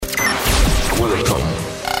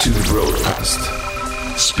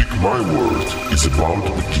Speak My Word is about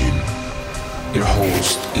to begin. Your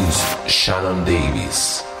host is Shannon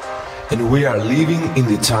Davis, and we are living in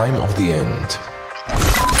the time of the end.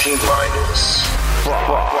 T-minus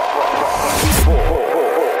 5, 4,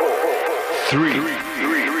 3,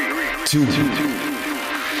 2,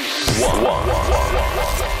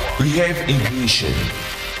 1. We have ignition.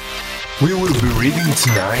 We will be reading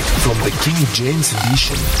tonight from the King James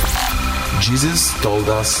Edition. Jesus told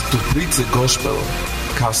us to preach the gospel,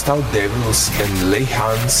 cast out devils, and lay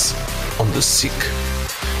hands on the sick.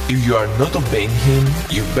 If you are not obeying him,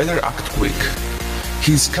 you better act quick.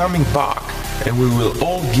 He is coming back, and we will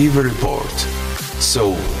all give a report.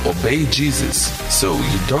 So obey Jesus, so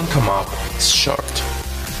you don't come up short.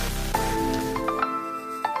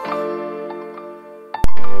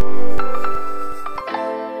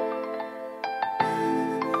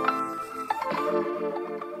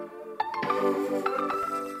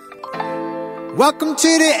 Welcome to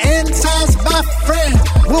the end times, my friend.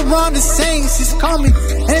 We're on the saints is coming,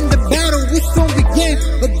 and the battle we soon begin.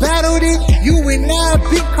 The battle that you and I have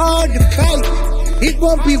been called to fight, it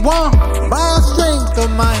won't be won by our strength or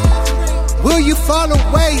might. Will you fall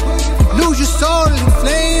away, lose your soul and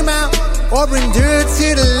flame out, or endure to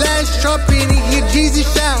the last trumpet and hear Jesus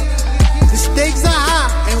shout? The stakes are high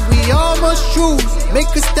and we all must choose. Make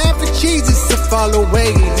a stand for Jesus to fall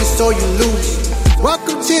away, just so you lose.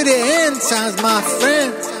 Welcome to the end times, my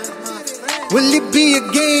friend. Will it be a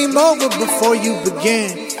game over before you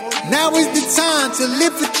begin? Now is the time to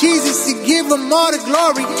live for Jesus, to give him all the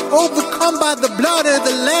glory. Overcome by the blood of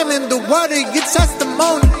the Lamb and the word of your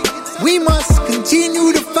testimony. We must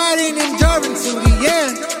continue to fight and endure until the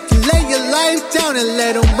end. To lay your life down and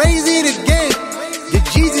let him raise it again. Did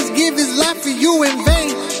Jesus give his life for you in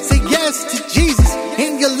vain? Say yes to Jesus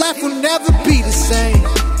and your life will never be the same.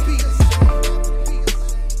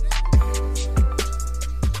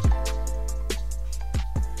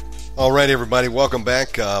 All right, everybody, welcome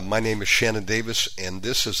back. My name is Shannon Davis, and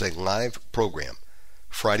this is a live program.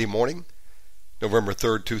 Friday morning, November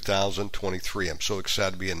 3rd, 2023. I'm so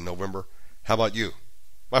excited to be in November. How about you?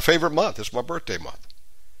 My favorite month. It's my birthday month.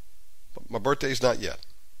 But my birthday's not yet.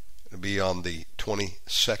 It'll be on the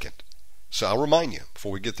 22nd. So I'll remind you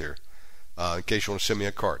before we get there, in case you want to send me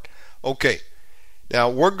a card. Okay, now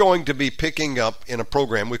we're going to be picking up in a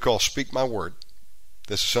program we call Speak My Word.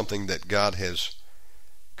 This is something that God has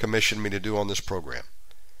commissioned me to do on this program,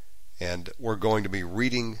 and we're going to be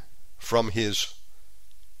reading from his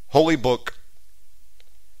holy book,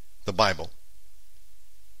 the Bible,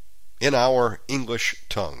 in our English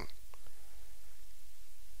tongue.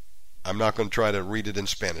 I'm not going to try to read it in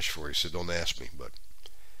Spanish for you, so don't ask me, but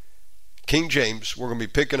King James, we're going to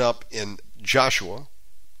be picking up in Joshua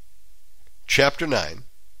chapter 9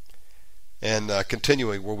 and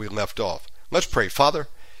continuing where we left off. Let's pray. Father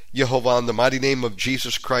Jehovah, in the mighty name of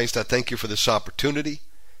Jesus Christ, I thank you for this opportunity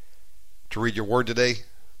to read your word today.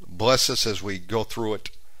 Bless us as we go through it.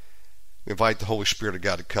 We invite the Holy Spirit of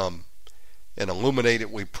God to come and illuminate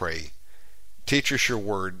it, we pray. Teach us your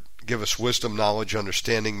word. Give us wisdom, knowledge,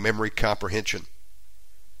 understanding, memory, comprehension.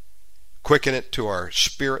 Quicken it to our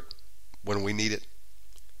spirit when we need it.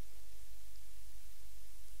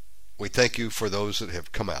 We thank you for those that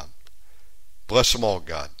have come out. Bless them all,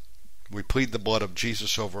 God. We plead the blood of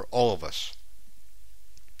Jesus over all of us.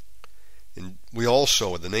 And we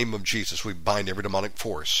also, in the name of Jesus, we bind every demonic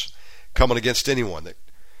force coming against anyone that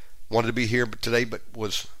wanted to be here today but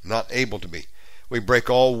was not able to be. We break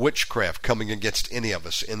all witchcraft coming against any of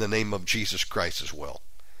us in the name of Jesus Christ as well.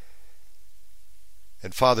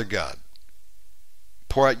 And Father God,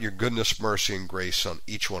 pour out your goodness, mercy, and grace on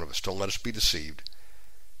each one of us. Don't let us be deceived.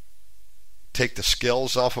 Take the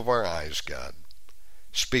scales off of our eyes, God.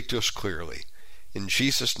 Speak to us clearly. In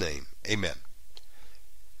Jesus' name, amen.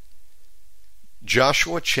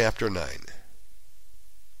 Joshua chapter 9.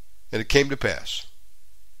 And it came to pass,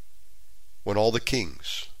 when all the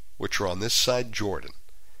kings which were on this side Jordan,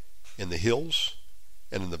 in the hills,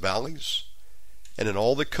 and in the valleys, and in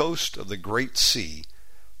all the coast of the great sea,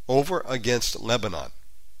 over against Lebanon,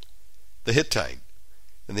 the Hittite,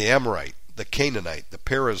 and the Amorite, the Canaanite, the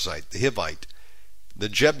Perizzite, the Hivite, the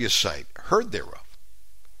Jebusite, heard thereof,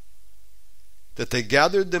 that they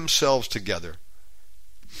gathered themselves together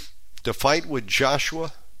to fight with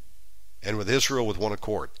Joshua and with Israel with one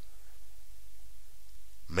accord.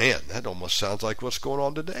 Man, that almost sounds like what's going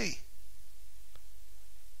on today.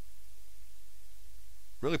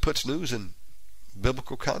 Really puts news in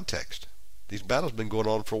biblical context. These battles have been going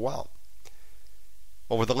on for a while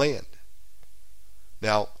over the land.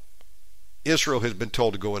 Now, Israel has been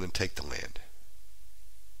told to go in and take the land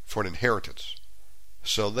for an inheritance.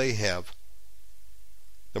 So they have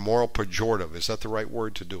The moral pejorative, is that the right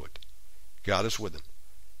word to do it? God is with them.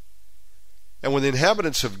 And when the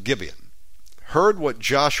inhabitants of Gibeon heard what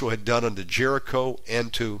Joshua had done unto Jericho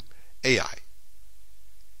and to Ai,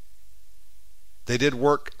 they did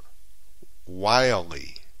work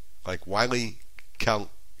wily, like wily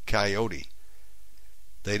coyote.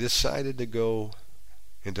 They decided to go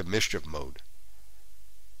into mischief mode.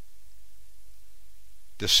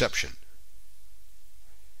 Deception.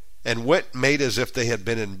 And went made as if they had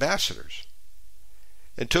been ambassadors,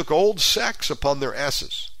 and took old sacks upon their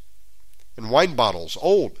asses, and wine bottles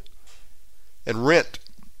old, and rent,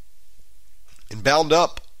 and bound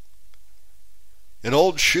up, and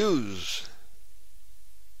old shoes,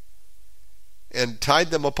 and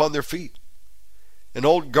tied them upon their feet, and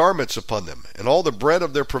old garments upon them, and all the bread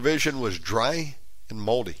of their provision was dry and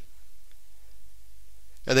moldy.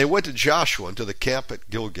 And they went to Joshua into the camp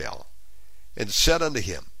at Gilgal, and said unto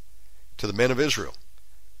him, to the men of Israel,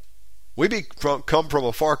 We be come from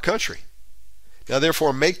a far country. Now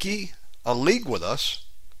therefore make ye a league with us.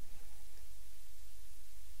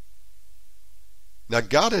 Now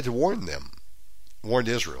God had warned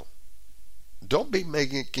Israel, don't be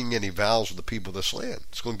making any vows with the people of this land.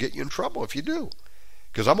 It's going to get you in trouble if you do,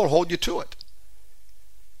 because I'm going to hold you to it.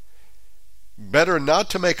 Better not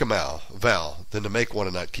to make a vow than to make one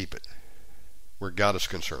and not keep it, where God is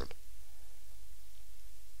concerned.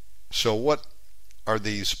 So what are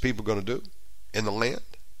these people going to do in the land?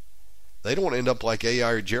 They don't want to end up like Ai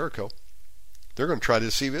or Jericho. They're going to try to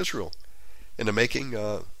deceive Israel into making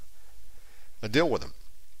a deal with them.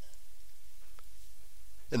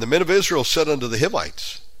 And the men of Israel said unto the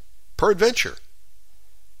Hivites, Peradventure,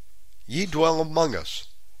 ye dwell among us,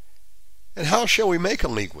 and how shall we make a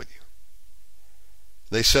league with you?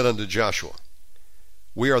 They said unto Joshua,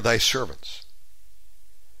 We are thy servants.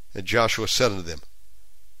 And Joshua said unto them,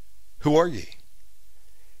 Who are ye?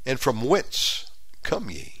 And from whence come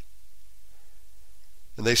ye?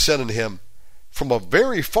 And they said unto him, From a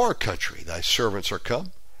very far country thy servants are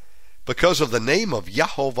come, because of the name of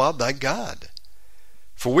Jehovah thy God.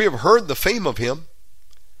 For we have heard the fame of him,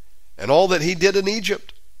 and all that he did in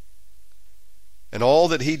Egypt, and all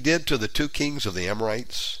that he did to the two kings of the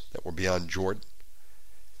Amorites that were beyond Jordan,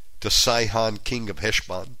 to Sihon king of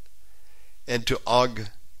Heshbon, and to Og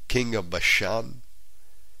king of Bashan,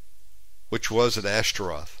 which was at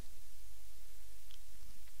Ashtaroth.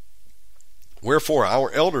 Wherefore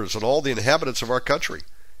our elders and all the inhabitants of our country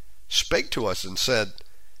spake to us and said,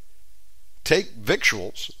 Take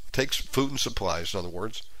victuals, take food and supplies, in other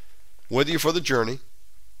words, with you for the journey,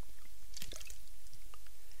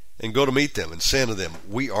 and go to meet them, and say unto them,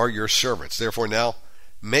 We are your servants. Therefore now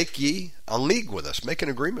make ye a league with us, make an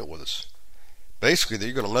agreement with us. Basically, that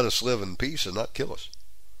you're going to let us live in peace and not kill us,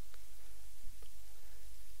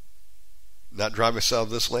 not drive us out of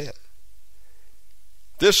this land.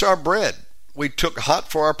 This our bread we took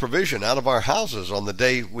hot for our provision out of our houses on the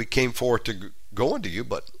day we came forth to go unto you,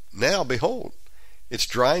 but now, behold, it's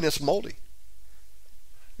dry and it's moldy.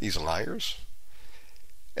 These liars.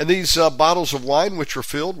 And these bottles of wine which were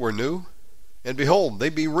filled were new, and behold, they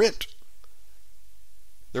be rent.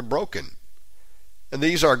 They're broken. And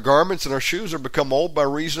these our garments and our shoes are become old by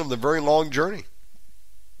reason of the very long journey.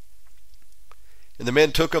 And the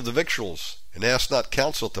men took of the victuals, and asked not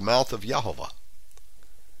counsel at the mouth of Jehovah.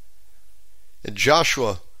 And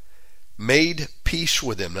Joshua made peace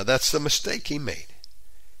with them. Now that's the mistake he made.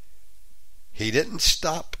 He didn't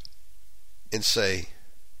stop and say,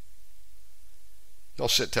 Y'all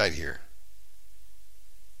sit tight here.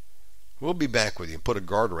 We'll be back with you, and put a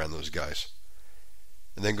guard around those guys.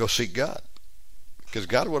 And then go seek God. Because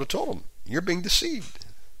God would have told them, You're being deceived.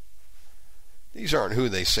 These aren't who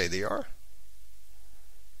they say they are.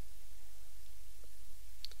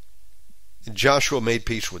 And Joshua made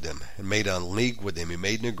peace with them, and made a league with them. He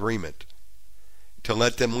made an agreement to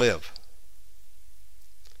let them live.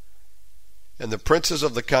 And the princes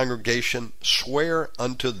of the congregation swear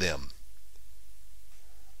unto them.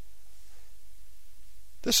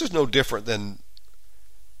 This is no different than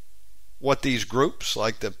what these groups,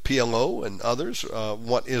 like the PLO and others,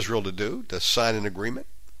 want Israel to do, to sign an agreement.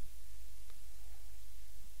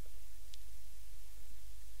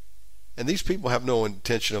 And these people have no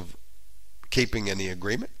intention of keeping any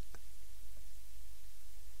agreement.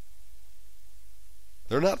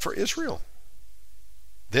 They're not for Israel,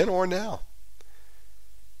 then or now.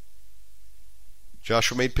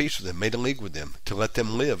 Joshua made peace with them, made a league with them, to let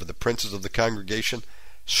them live. The princes of the congregation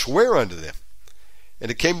swear unto them.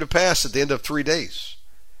 And it came to pass at the end of 3 days,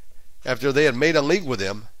 after they had made a league with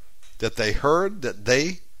them, that they heard that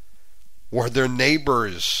they were their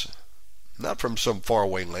neighbors, not from some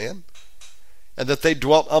faraway land, and that they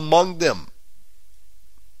dwelt among them.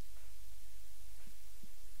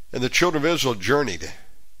 And the children of Israel journeyed,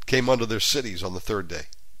 came unto their cities on the third day.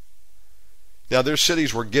 Now their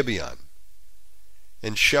cities were Gibeon,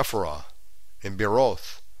 and Shephirah, and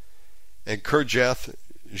Beeroth, and Kirjath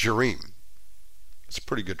Jearim. It's a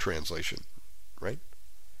pretty good translation, right?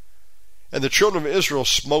 And the children of Israel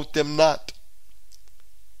smote them not,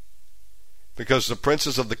 because the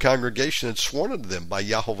princes of the congregation had sworn unto them by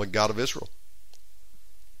Yahweh God of Israel.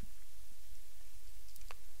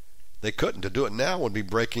 They couldn't. To do it now would be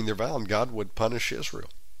breaking their vow, and God would punish Israel.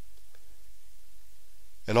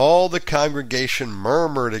 And all the congregation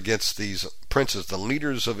murmured against these princes, the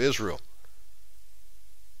leaders of Israel,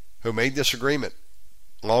 who made this agreement,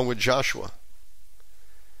 along with Joshua.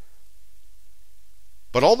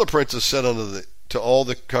 But all the princes said to all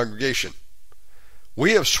the congregation,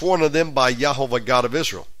 we have sworn to them by Yahweh God of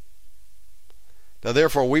Israel. Now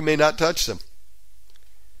therefore we may not touch them.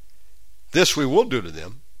 This we will do to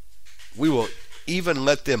them. We will even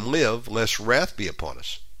let them live, lest wrath be upon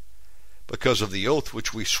us, because of the oath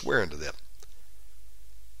which we swear unto them.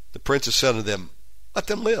 The princes said unto them, let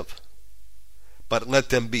them live, but let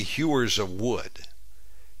them be hewers of wood,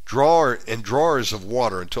 drawers of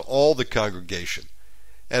water unto all the congregation,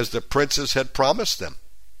 as the princes had promised them.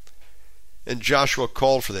 And Joshua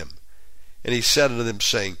called for them, and he said unto them,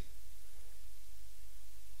 saying,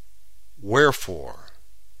 wherefore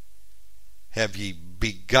have ye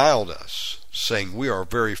beguiled us, saying, we are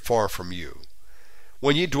very far from you,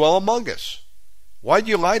 when ye dwell among us? Why do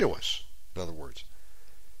you lie to us? In other words.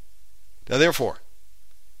 Now therefore,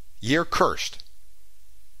 ye are cursed,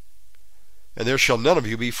 and there shall none of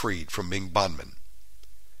you be freed from being bondmen,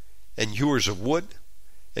 and hewers of wood,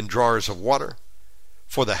 and drawers of water,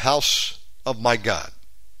 for the house of my God.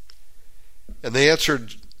 And they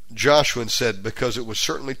answered Joshua and said, because it was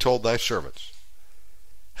certainly told thy servants,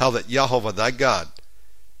 how that Yahweh thy God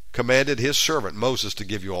commanded his servant Moses to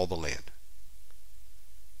give you all the land,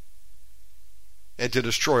 and to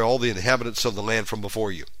destroy all the inhabitants of the land from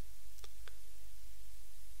before you.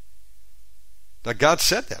 Now God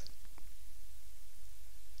said that.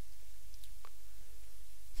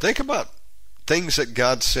 Think about things that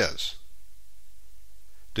God says.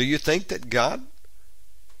 Do you think that God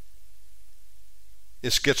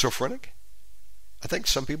is schizophrenic? I think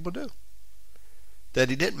some people do. That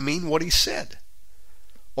he didn't mean what he said.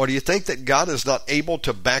 Or do you think that God is not able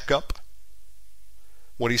to back up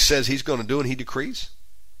what he says he's going to do and he decrees?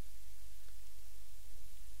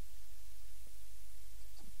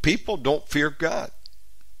 People don't fear God.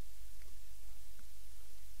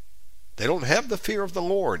 They don't have the fear of the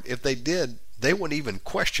Lord. If they did, they wouldn't even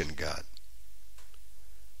question God,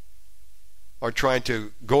 or trying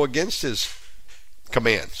to go against his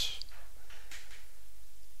commands,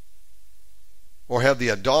 or have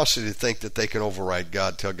the audacity to think that they can override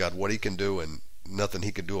God, tell God what he can do and nothing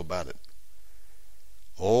he can do about it.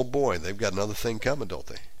 Oh boy, they've got another thing coming, don't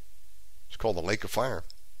they? It's called the lake of fire.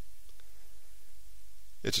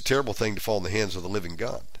 It's a terrible thing to fall in the hands of the living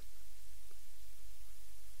God.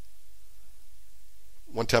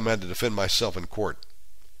 One time I had to defend myself in court.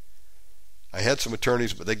 I had some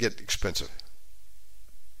attorneys, but they get expensive.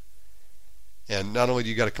 And not only do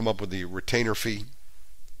you got to come up with the retainer fee,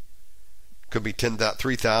 could be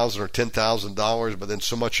 $3,000 or $10,000, but then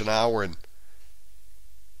so much an hour, and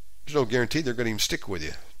there's no guarantee they're going to even stick with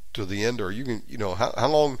you to the end. Or you can, how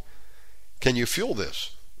long can you fuel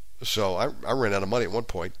this? So I ran out of money at one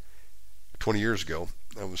point, 20 years ago.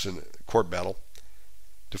 I was in a court battle,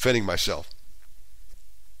 defending myself.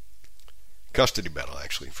 Custody battle,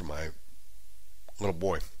 actually, for my little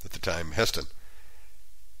boy at the time, Heston,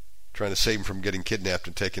 trying to save him from getting kidnapped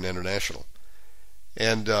and taken international.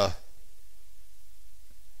 And I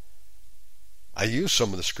used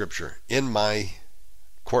some of the scripture in my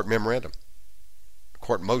court memorandum,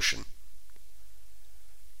 court motion.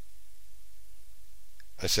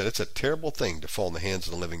 I said, it's a terrible thing to fall in the hands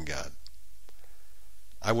of the living God.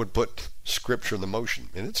 I would put scripture in the motion,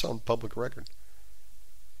 and it's on public record.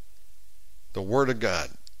 The Word of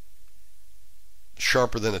God,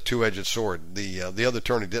 sharper than a two-edged sword. The other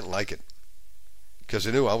attorney didn't like it, because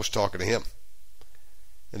he knew I was talking to him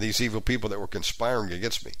and these evil people that were conspiring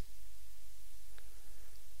against me.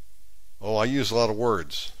 Oh, I use a lot of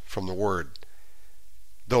words from the Word.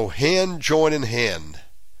 Though hand join in hand,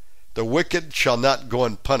 the wicked shall not go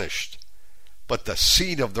unpunished, but the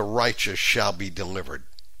seed of the righteous shall be delivered.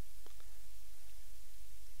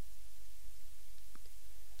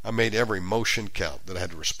 I made every motion count that I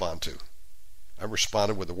had to respond to. I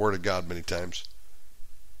responded with the Word of God many times.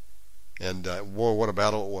 And what a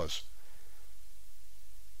battle it was.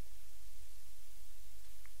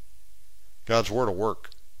 God's word will work.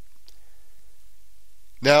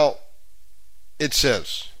 Now, it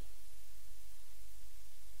says,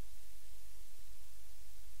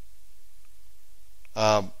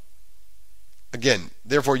 again,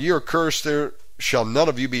 therefore ye are cursed, there shall none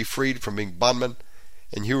of you be freed from being bondmen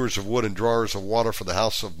and hewers of wood and drawers of water for the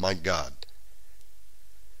house of my God.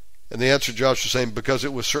 And they answered Joshua, saying, because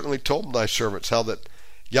it was certainly told thy servants how that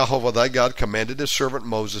Jehovah thy God commanded his servant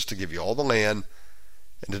Moses to give you all the land,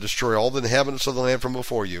 and to destroy all the inhabitants of the land from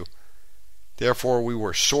before you. Therefore we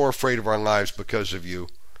were sore afraid of our lives because of you,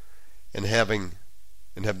 and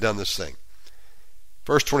have done this thing.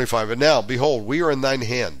 Verse 25, and now, behold, we are in thine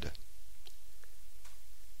hand.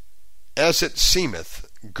 As it seemeth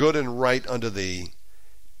good and right unto thee,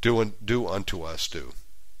 do unto us, do.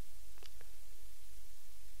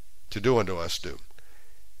 To do unto us, do.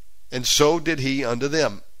 And so did he unto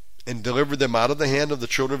them, and delivered them out of the hand of the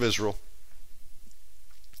children of Israel,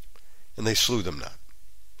 and they slew them not.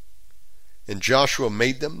 And Joshua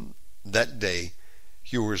made them that day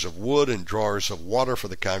hewers of wood and drawers of water for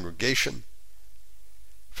the congregation,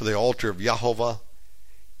 for the altar of Jehovah,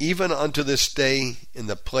 even unto this day in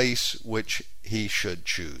the place which he should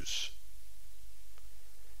choose.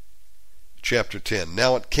 Chapter 10.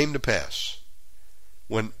 Now it came to pass,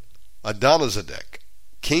 when Adonizedek,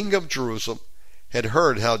 king of Jerusalem, had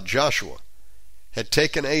heard how Joshua had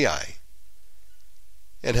taken Ai,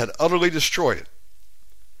 and had utterly destroyed it,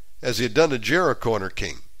 as he had done to Jericho and her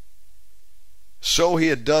king, so he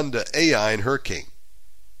had done to Ai and her king,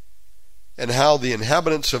 and how the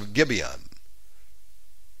inhabitants of Gibeon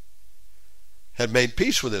had made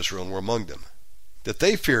peace with Israel and were among them, that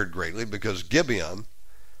they feared greatly, because Gibeon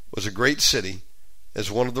was a great city,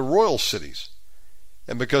 as one of the royal cities,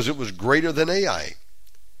 and because it was greater than Ai,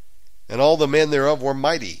 and all the men thereof were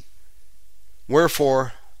mighty.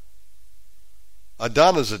 Wherefore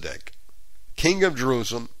Adonizedek, king of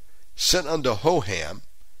Jerusalem, sent unto Hoham,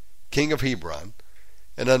 king of Hebron,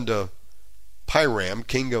 and unto Piram,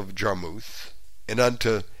 king of Jarmuth, and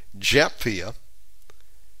unto Japhia,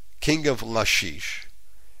 king of Lachish,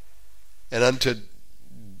 and unto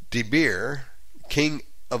Debir, king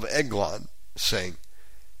of Eglon, saying,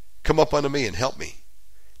 come up unto me and help me,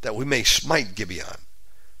 that we may smite Gibeon,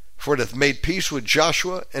 for it hath made peace with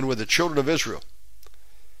Joshua and with the children of Israel.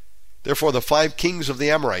 Therefore the 5 kings of the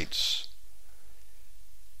Amorites,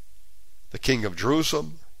 the king of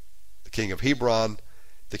Jerusalem, the king of Hebron,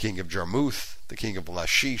 the king of Jarmuth, the king of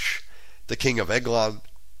Lachish, the king of Eglon,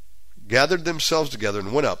 gathered themselves together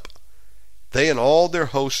and went up, they and all their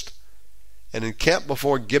host, and encamped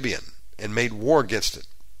before Gibeon, and made war against it.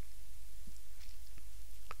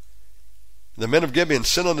 The men of Gibeon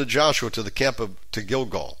sent unto Joshua to the camp to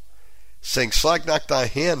Gilgal, saying, slack not thy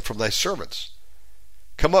hand from thy servants.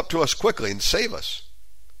 Come up to us quickly and save us.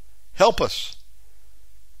 Help us.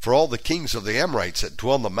 For all the kings of the Amorites that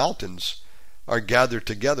dwell in the mountains are gathered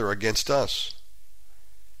together against us.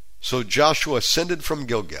 So Joshua ascended from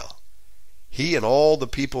Gilgal, he and all the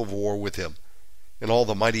people of war with him, and all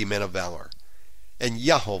the mighty men of valor. And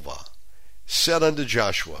Jehovah said unto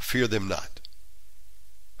Joshua, fear them not.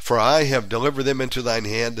 For I have delivered them into thine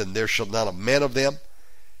hand, and there shall not a man of them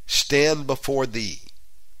stand before thee.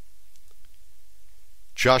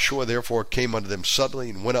 Joshua therefore came unto them suddenly,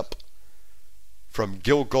 and went up from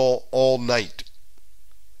Gilgal all night.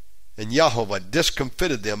 And Jehovah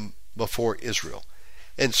discomfited them before Israel,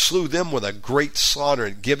 and slew them with a great slaughter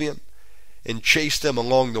at Gibeon, and chased them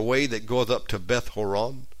along the way that goeth up to Beth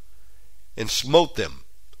Horon, and smote them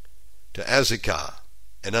to Azekah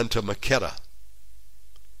and unto Makkedah.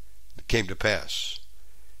 It came to pass,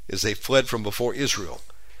 as they fled from before Israel,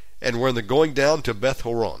 and were in the going down to Beth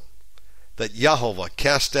Horon, that Jehovah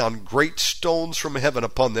cast down great stones from heaven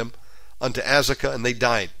upon them unto Azekah, and they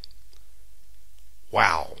died.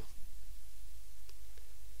 Wow!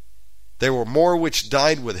 There were more which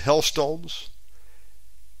died with hailstones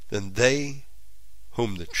than they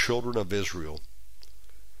whom the children of Israel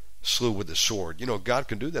slew with the sword. You know, God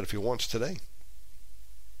can do that if he wants today.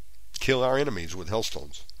 Kill our enemies with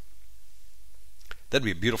hailstones. That'd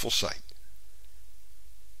be a beautiful sight.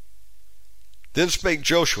 Then spake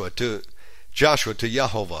Joshua to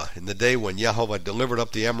Jehovah in the day when Jehovah delivered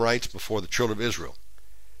up the Amorites before the children of Israel.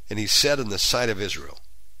 And he said in the sight of Israel,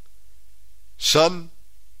 Sun,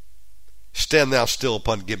 stand thou still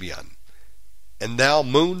upon Gibeon, and thou,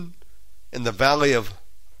 moon, in the valley of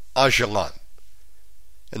Ajalon.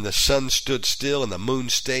 And the sun stood still, and the moon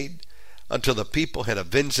stayed, until the people had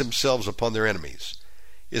avenged themselves upon their enemies.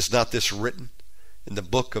 Is not this written in the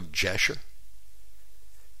book of Jasher?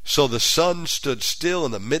 So the sun stood still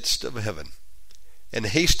in the midst of heaven, and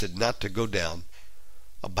hasted not to go down,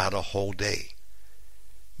 about a whole day.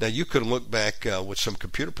 Now, you could look back with some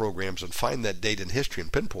computer programs and find that date in history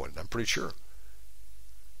and pinpoint it, I'm pretty sure,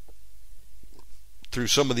 through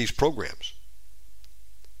some of these programs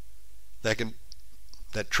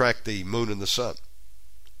that track the moon and the sun,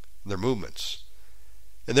 their movements.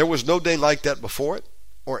 And there was no day like that before it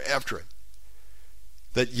or after it,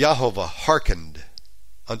 that Jehovah hearkened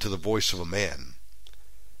unto the voice of a man.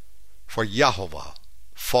 For Jehovah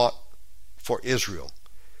fought for Israel,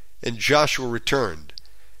 and Joshua returned,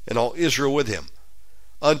 and all Israel with him,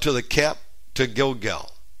 unto the camp to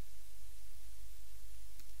Gilgal.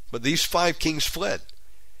 But these 5 kings fled,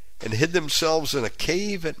 and hid themselves in a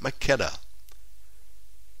cave at Makkedah.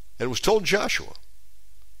 And it was told Joshua,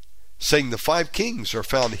 saying, the 5 kings are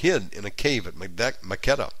found hid in a cave at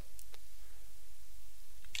Makkedah.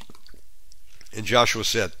 And Joshua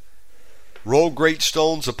said, roll great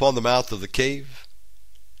stones upon the mouth of the cave,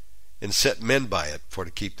 and set men by it for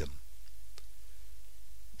to keep them.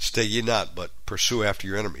 Stay ye not, but pursue after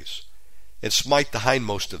your enemies, and smite the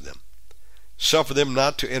hindmost of them. Suffer them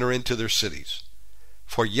not to enter into their cities,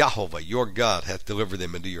 for Jehovah your God hath delivered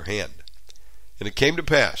them into your hand. And it came to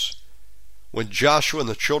pass, when Joshua and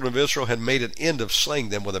the children of Israel had made an end of slaying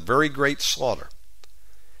them with a very great slaughter,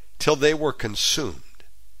 till they were consumed,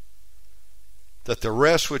 that the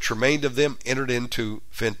rest which remained of them entered into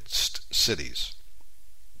fenced cities.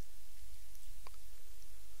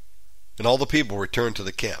 And all the people returned to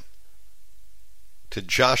the camp, to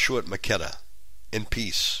Joshua at Makkedah, in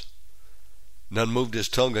peace. None moved his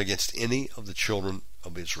tongue against any of the children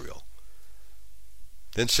of Israel.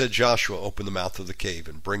 Then said Joshua, open the mouth of the cave,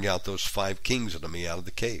 and bring out those 5 kings unto me out of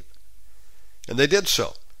the cave. And they did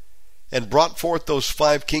so, and brought forth those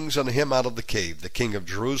 5 kings unto him out of the cave, the king of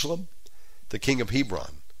Jerusalem, the king of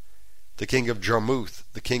Hebron, the king of Jarmuth,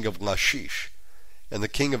 the king of Lachish, and the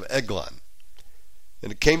king of Eglon.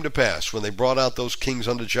 And it came to pass, when they brought out those kings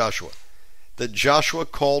unto Joshua, that Joshua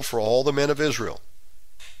called for all the men of Israel,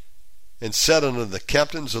 and said unto the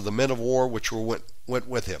captains of the men of war which went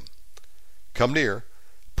with him, come near,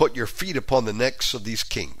 put your feet upon the necks of these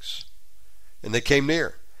kings. And they came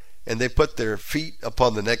near, and they put their feet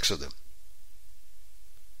upon the necks of them.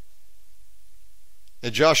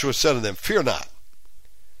 And Joshua said unto them, fear not,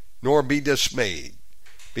 nor be dismayed.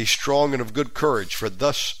 Be strong and of good courage, for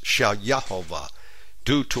thus shall Jehovah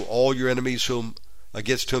do to all your enemies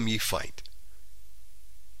against whom ye fight.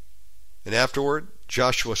 And afterward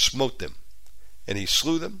Joshua smote them, and he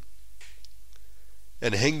slew them,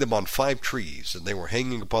 and hanged them on 5 trees, and they were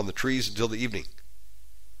hanging upon the trees until the evening.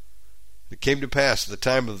 It came to pass at the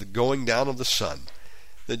time of the going down of the sun,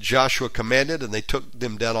 that Joshua commanded, and they took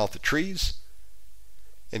them down off the trees,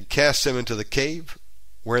 and cast them into the cave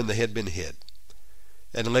wherein they had been hid,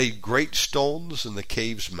 and laid great stones in the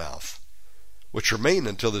cave's mouth, which remain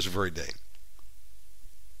until this very day.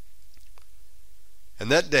 And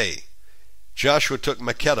that day Joshua took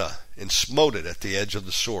Makkedah, and smote it at the edge of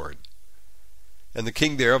the sword. And the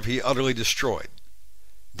king thereof he utterly destroyed,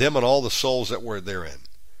 them and all the souls that were therein.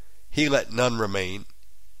 He let none remain,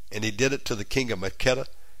 and he did it to the king of Makkedah,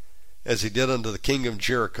 as he did unto the king of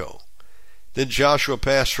Jericho. Then Joshua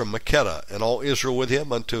passed from Makkedah, and all Israel with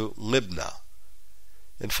him, unto Libnah,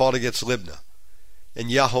 and fought against Libnah. And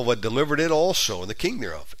Jehovah delivered it also, and the king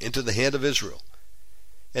thereof, into the hand of Israel.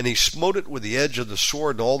 And he smote it with the edge of the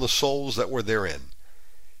sword, and all the souls that were therein.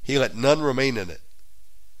 He let none remain in it,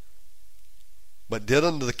 but did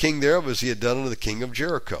unto the king thereof as he had done unto the king of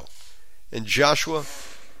Jericho. And Joshua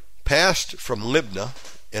passed from Libnah,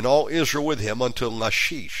 and all Israel with him, unto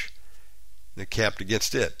Lachish, and camped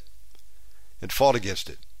against it, and fought against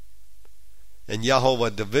it. And Jehovah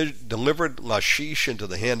delivered Lachish into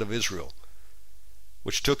the hand of Israel,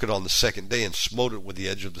 which took it on the 2nd day, and smote it with the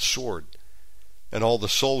edge of the sword, and all the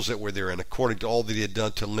souls that were therein, according to all that he had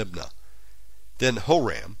done to Libnah. Then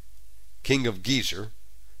Horam, king of Gezer,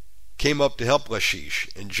 came up to help Lachish,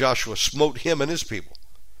 and Joshua smote him and his people,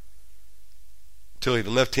 till he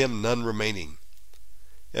left him none remaining.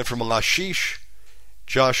 And from Lachish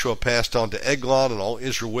Joshua passed on to Eglon, and all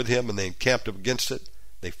Israel with him, and they encamped against it.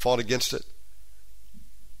 They fought against it,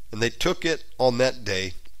 and they took it on that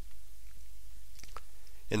day,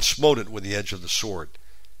 and smote it with the edge of the sword.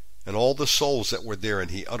 And all the souls that were therein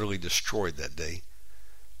he utterly destroyed that day,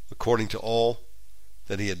 according to all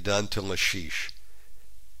that he had done to Lachish.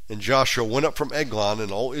 And Joshua went up from Eglon,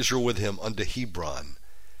 and all Israel with him, unto Hebron,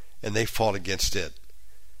 and they fought against it.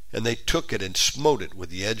 And they took it, and smote it with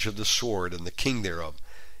the edge of the sword, and the king thereof,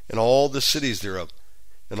 and all the cities thereof,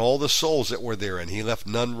 and all the souls that were therein. He left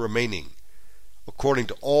none remaining, according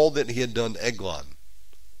to all that he had done to Eglon,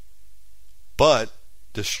 but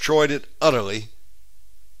destroyed it utterly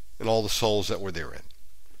and all the souls that were therein.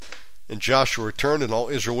 And Joshua returned, and all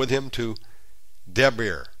Israel with him, to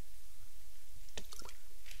Debir,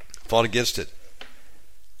 fought against it.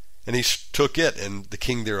 And he took it, and the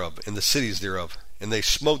king thereof, and the cities thereof, and they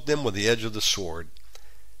smote them with the edge of the sword,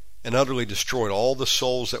 and utterly destroyed all the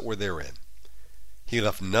souls that were therein. He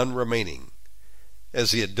left none remaining.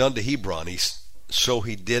 As he had done to Hebron, so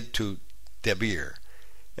he did to Debir,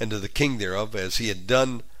 and to the king thereof, as he had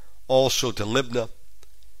done also to Libnah,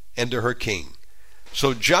 and to her king.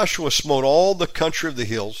 So Joshua smote all the country of the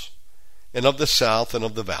hills, and of the south, and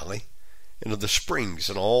of the valley, and of the springs,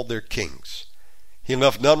 and all their kings. He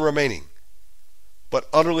left none remaining, but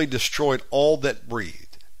utterly destroyed all that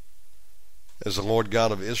breathed, as the Lord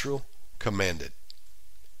God of Israel commanded.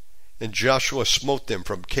 And Joshua smote them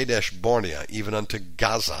from Kadesh Barnea even unto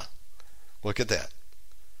Gaza. Look at that.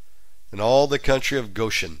 And all the country of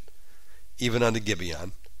Goshen, even unto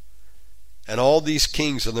Gibeon. And all these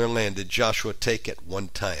kings in their land did Joshua take at one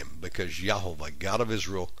time, because Jehovah, God of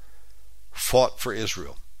Israel, fought for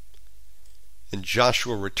Israel. And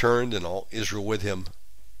Joshua returned, and all Israel with him,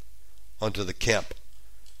 unto the camp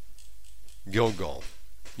Gilgal.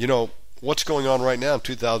 You know, what's going on right now in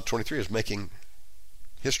 2023 is making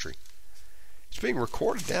history. It's being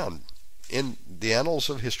recorded down in the annals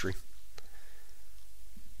of history.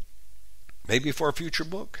 Maybe for a future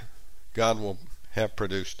book God will have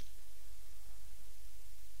produced,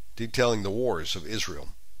 detailing the wars of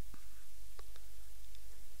Israel.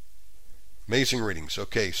 Amazing readings.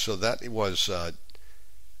 Okay, so that was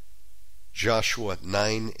Joshua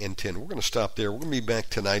 9 and 10. We're going to stop there. We're going to be back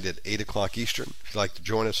tonight at 8 o'clock Eastern. If you'd like to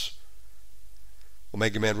join us,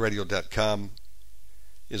 Omegamanradio.com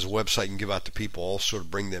is a website you can give out to people, also to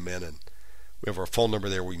bring them in. And we have our phone number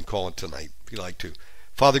there. We can call it tonight if you'd like to.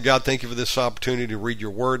 Father God, thank you for this opportunity to read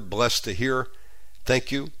your word. Blessed to hear. Thank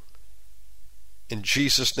you. In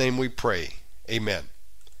Jesus' name we pray. Amen.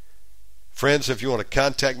 Friends, if you want to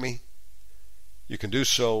contact me, you can do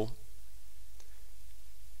so.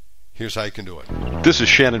 Here's how you can do it. This is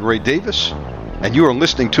Shannon Ray Davis, and you are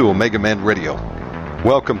listening to Omegaman Radio.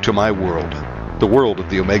 Welcome to my world, the world of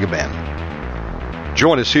the Omegaman.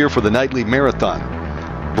 Join us here for the nightly marathon,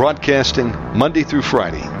 broadcasting Monday through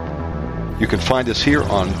Friday. You can find us here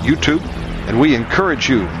on YouTube, and we encourage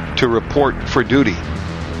you to report for duty.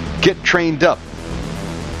 Get trained up.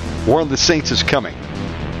 War of the Saints is coming.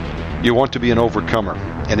 You want to be an overcomer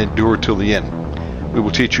and endure till the end. We will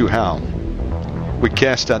teach you how. We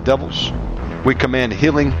cast out devils. We command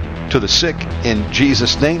healing to the sick in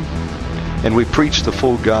Jesus' name. And we preach the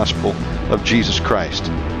full gospel of Jesus Christ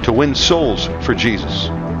to win souls for Jesus.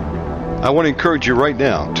 I want to encourage you right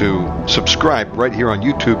now to subscribe right here on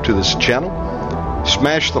YouTube to this channel,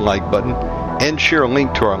 smash the like button, and share a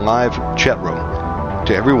link to our live chat room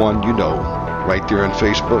to everyone you know right there on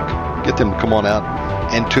Facebook. Get them to come on out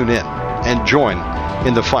and tune in and join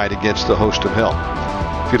in the fight against the host of hell.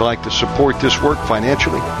 If you'd like to support this work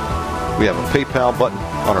financially, we have a PayPal button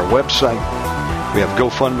on our website. We have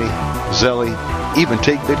GoFundMe, Zelle, even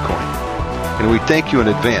take Bitcoin. And we thank you in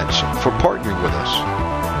advance for partnering with us.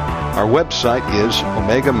 Our website is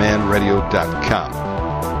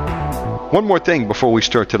OmegaManRadio.com. One more thing before we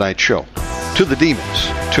start tonight's show. To the demons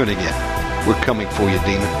tuning in, we're coming for you,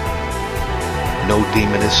 demon. No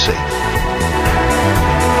demon is safe.